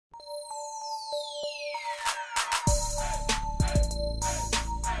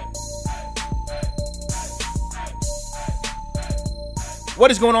What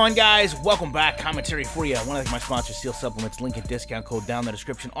is going on, guys? Welcome back. Commentary for you. I want to thank my sponsor, Steel Supplements. Link and discount code down in the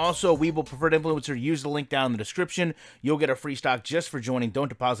description. Also, Weeble Preferred Influencer. Use the link down in the description. You'll get a free stock just for joining. Don't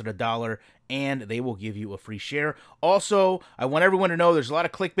deposit $1, and they will give you a free share. Also, I want everyone to know there's a lot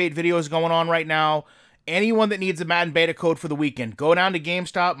of clickbait videos going on right now. Anyone that needs a Madden beta code for the weekend, go down to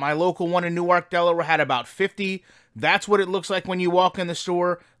GameStop. My local one in Newark, Delaware, had about 50. That's what it looks like when you walk in the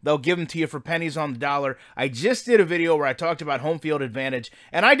store. They'll give them to you for pennies on the dollar. I just did a video where I talked about home field advantage,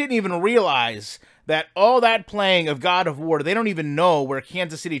 and I didn't even realize that all that playing of God of War, they don't even know where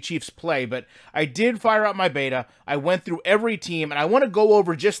Kansas City Chiefs play, but I did fire up my beta. I went through every team, and I want to go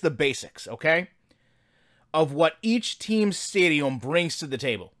over just the basics, okay, of what each team's stadium brings to the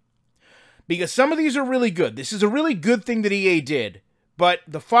table. Because some of these are really good. This is a really good thing that EA did. But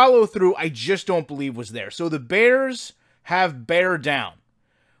the follow-through, I just don't believe was there. So the Bears have bear down.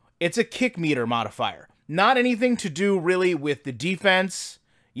 It's a kick meter modifier. Not anything to do really with the defense.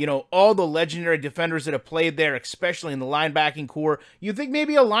 You know, all the legendary defenders that have played there, especially in the linebacking core. You'd think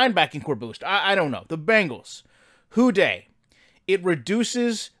maybe a linebacking core boost. I don't know. The Bengals. Houday. It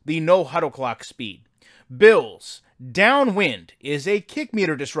reduces the no-huddle clock speed. Bills. Downwind is a kick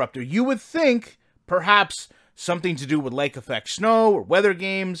meter disruptor. You would think, perhaps, something to do with lake effect snow or weather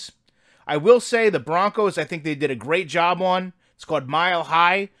games. I will say the Broncos, I think they did a great job on. It's called Mile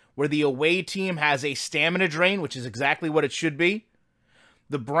High, where the away team has a stamina drain, which is exactly what it should be.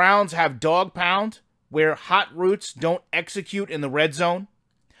 The Browns have Dog Pound, where hot routes don't execute in the red zone.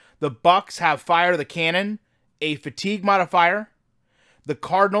 The Bucks have Fire the Cannon, a fatigue modifier. The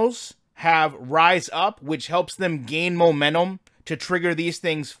Cardinals have Rise Up, which helps them gain momentum to trigger these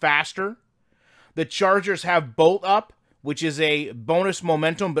things faster. The Chargers have Bolt Up, which is a bonus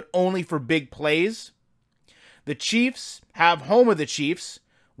momentum, but only for big plays. The Chiefs have Home of the Chiefs,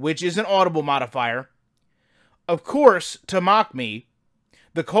 which is an audible modifier. Of course, to mock me,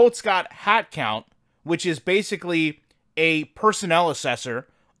 the Colts got Hat Count, which is basically a personnel assessor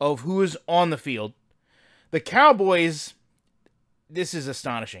of who is on the field. The Cowboys, this is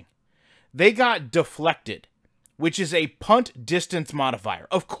astonishing. They got Deflected, which is a punt distance modifier.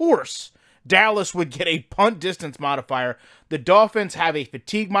 Of course, Dallas would get a punt distance modifier. The Dolphins have a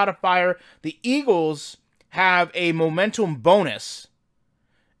fatigue modifier. The Eagles have a momentum bonus,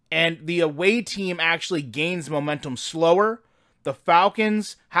 and the away team actually gains momentum slower. The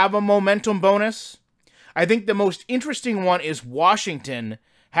Falcons have a momentum bonus. I think the most interesting one is Washington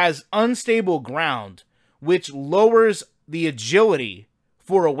has unstable ground, which lowers the agility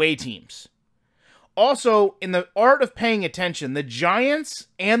for away teams. Also, in the art of paying attention, the Giants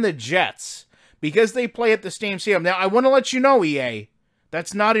and the Jets, because they play at the same stadium. Now, I want to let you know, EA,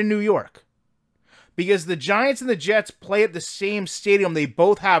 that's not in New York. Because the Giants and the Jets play at the same stadium, they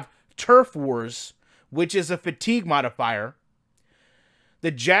both have Turf Wars, which is a fatigue modifier.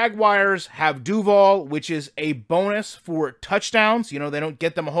 The Jaguars have Duval, which is a bonus for touchdowns. You know, they don't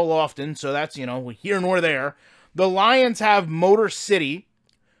get them a whole often, so that's, you know, here nor there. The Lions have Motor City,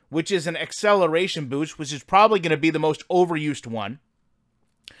 which is an acceleration boost, which is probably going to be the most overused one.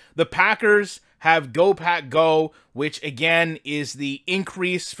 The Packers have Go Pack Go, which again is the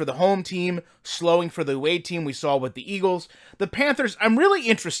increase for the home team, slowing for the away team we saw with the Eagles. The Panthers, I'm really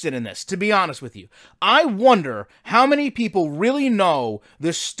interested in this, to be honest with you. I wonder how many people really know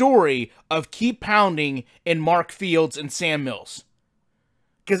the story of Keep Pounding in Mark Fields and Sam Mills.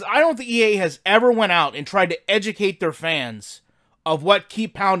 Because I don't think EA has ever went out and tried to educate their fans of what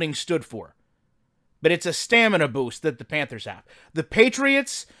Keep Pounding stood for. But it's a stamina boost that the Panthers have. The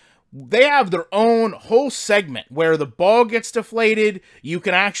Patriots, they have their own whole segment where the ball gets deflated. You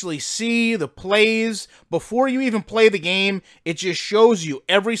can actually see the plays before you even play the game. It just shows you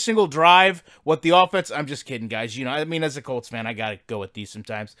every single drive what the offense... I'm just kidding, guys. You know, I mean, as a Colts fan, I gotta go with these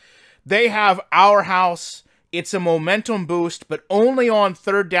sometimes. They have Our House. It's a momentum boost, but only on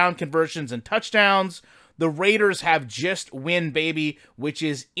third down conversions and touchdowns. The Raiders have Just Win Baby, which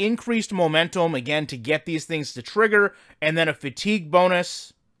is increased momentum, again, to get these things to trigger, and then a fatigue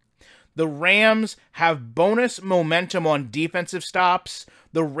bonus. The Rams have bonus momentum on defensive stops.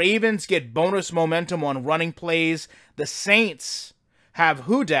 The Ravens get bonus momentum on running plays. The Saints have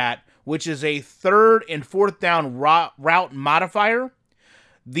Who Dat, which is a third and fourth down route modifier.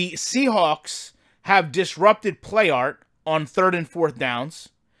 The Seahawks have Disrupted Play Art on third and fourth downs.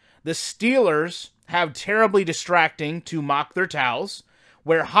 The Steelers have Terribly Distracting to mock their towels,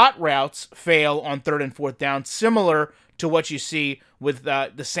 where hot routes fail on third and fourth down, similar to what you see with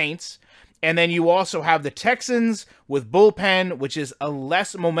the Saints. And then you also have the Texans with Bullpen, which is a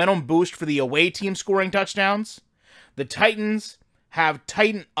less momentum boost for the away team scoring touchdowns. The Titans have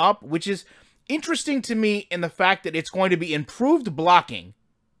Tighten Up, which is, interesting to me in the fact that it's going to be improved blocking,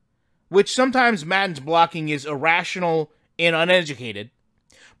 which sometimes Madden's blocking is irrational and uneducated,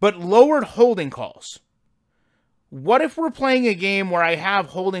 but lowered holding calls. What if we're playing a game where I have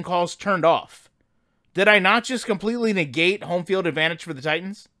holding calls turned off? Did I not just completely negate home field advantage for the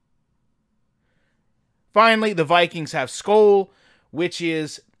Titans? Finally, the Vikings have Skull, which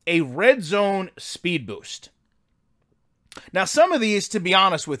is a red zone speed boost. Now, some of these, to be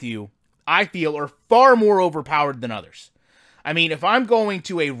honest with you, I feel are far more overpowered than others. I mean, if I'm going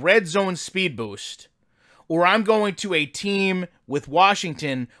to a red zone speed boost, or I'm going to a team with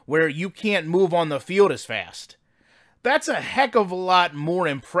Washington where you can't move on the field as fast, that's a heck of a lot more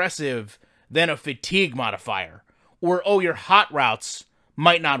impressive than a fatigue modifier, or, oh, your hot routes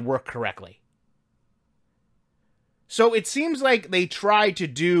might not work correctly. So it seems like they tried to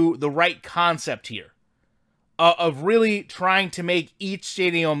do the right concept here, of really trying to make each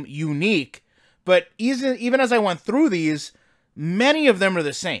stadium unique, but even as I went through these, many of them are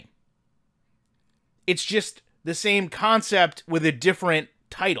the same. It's just the same concept with a different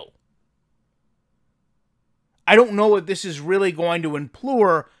title. I don't know if this is really going to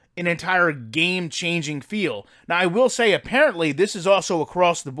implore an entire game-changing feel. Now, I will say, apparently, this is also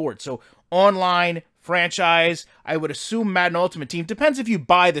across the board. So, online, franchise, I would assume Madden Ultimate Team. Depends if you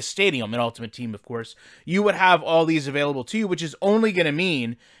buy the stadium in Ultimate Team, of course. You would have all these available to you, which is only going to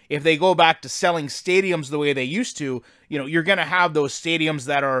mean if they go back to selling stadiums the way they used to, you know, you're going to have those stadiums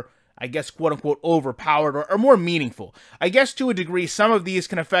that are, I guess, quote-unquote, overpowered or more meaningful. I guess to a degree, some of these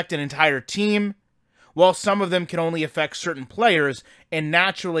can affect an entire team, while some of them can only affect certain players, and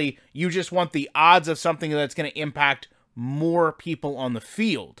naturally, you just want the odds of something that's going to impact more people on the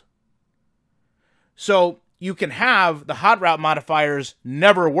field. So, you can have the hot route modifiers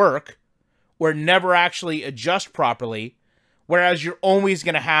never work, or never actually adjust properly, whereas you're always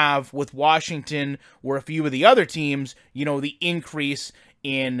going to have, with Washington or a few of the other teams, you know, the increase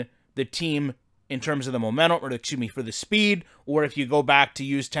in the team in terms of the momentum, or excuse me, for the speed, or if you go back to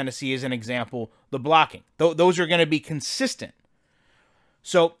use Tennessee as an example, the blocking. Those are going to be consistent.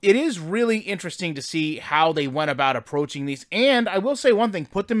 So it is really interesting to see how they went about approaching these, and I will say one thing,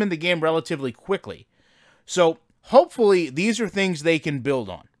 put them in the game relatively quickly. So hopefully these are things they can build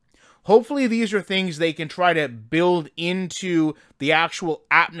on. Hopefully these are things they can try to build into the actual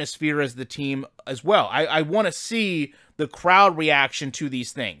atmosphere as the team as well. I want to see the crowd reaction to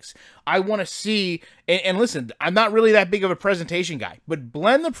these things. I want to see, and listen, I'm not really that big of a presentation guy, but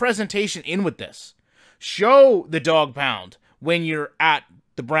blend the presentation in with this. Show the dog pound when you're at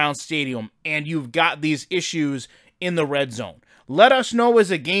the Browns Stadium and you've got these issues in the red zone. Let us know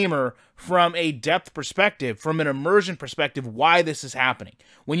as a gamer from a depth perspective, from an immersion perspective, why this is happening.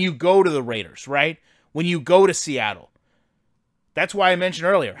 When you go to the Raiders, right? When you go to Seattle. That's why I mentioned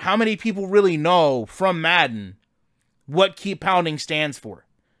earlier, how many people really know from Madden what keep pounding stands for?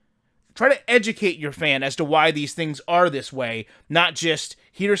 Try to educate your fan as to why these things are this way, not just,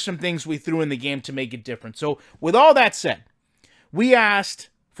 here's some things we threw in the game to make it different. So, with all that said, we asked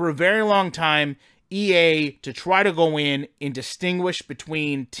for a very long time EA to try to go in and distinguish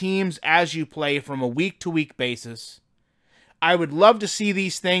between teams as you play from a week-to-week basis. I would love to see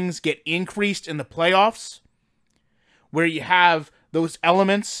these things get increased in the playoffs, where you have those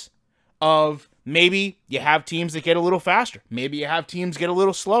elements of maybe you have teams that get a little faster. Maybe you have teams get a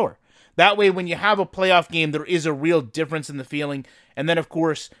little slower. That way, when you have a playoff game, there is a real difference in the feeling. And then, of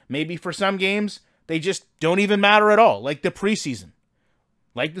course, maybe for some games, they just don't even matter at all, like the preseason,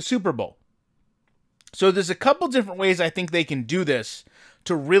 like the Super Bowl. So there's a couple different ways I think they can do this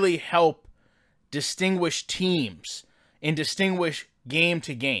to really help distinguish teams and distinguish game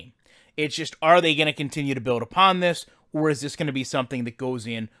to game. It's just, are they going to continue to build upon this, or is this going to be something that goes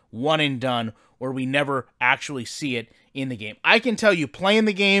in one and done, or we never actually see it in the game? I can tell you, playing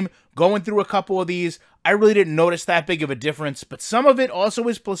the game, going through a couple of these, I really didn't notice that big of a difference, but some of it also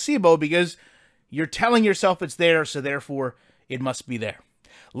is placebo because you're telling yourself it's there, so therefore it must be there.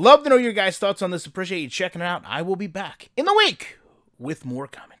 Love to know your guys' thoughts on this. Appreciate you checking it out. I will be back in the week with more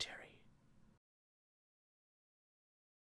commentary.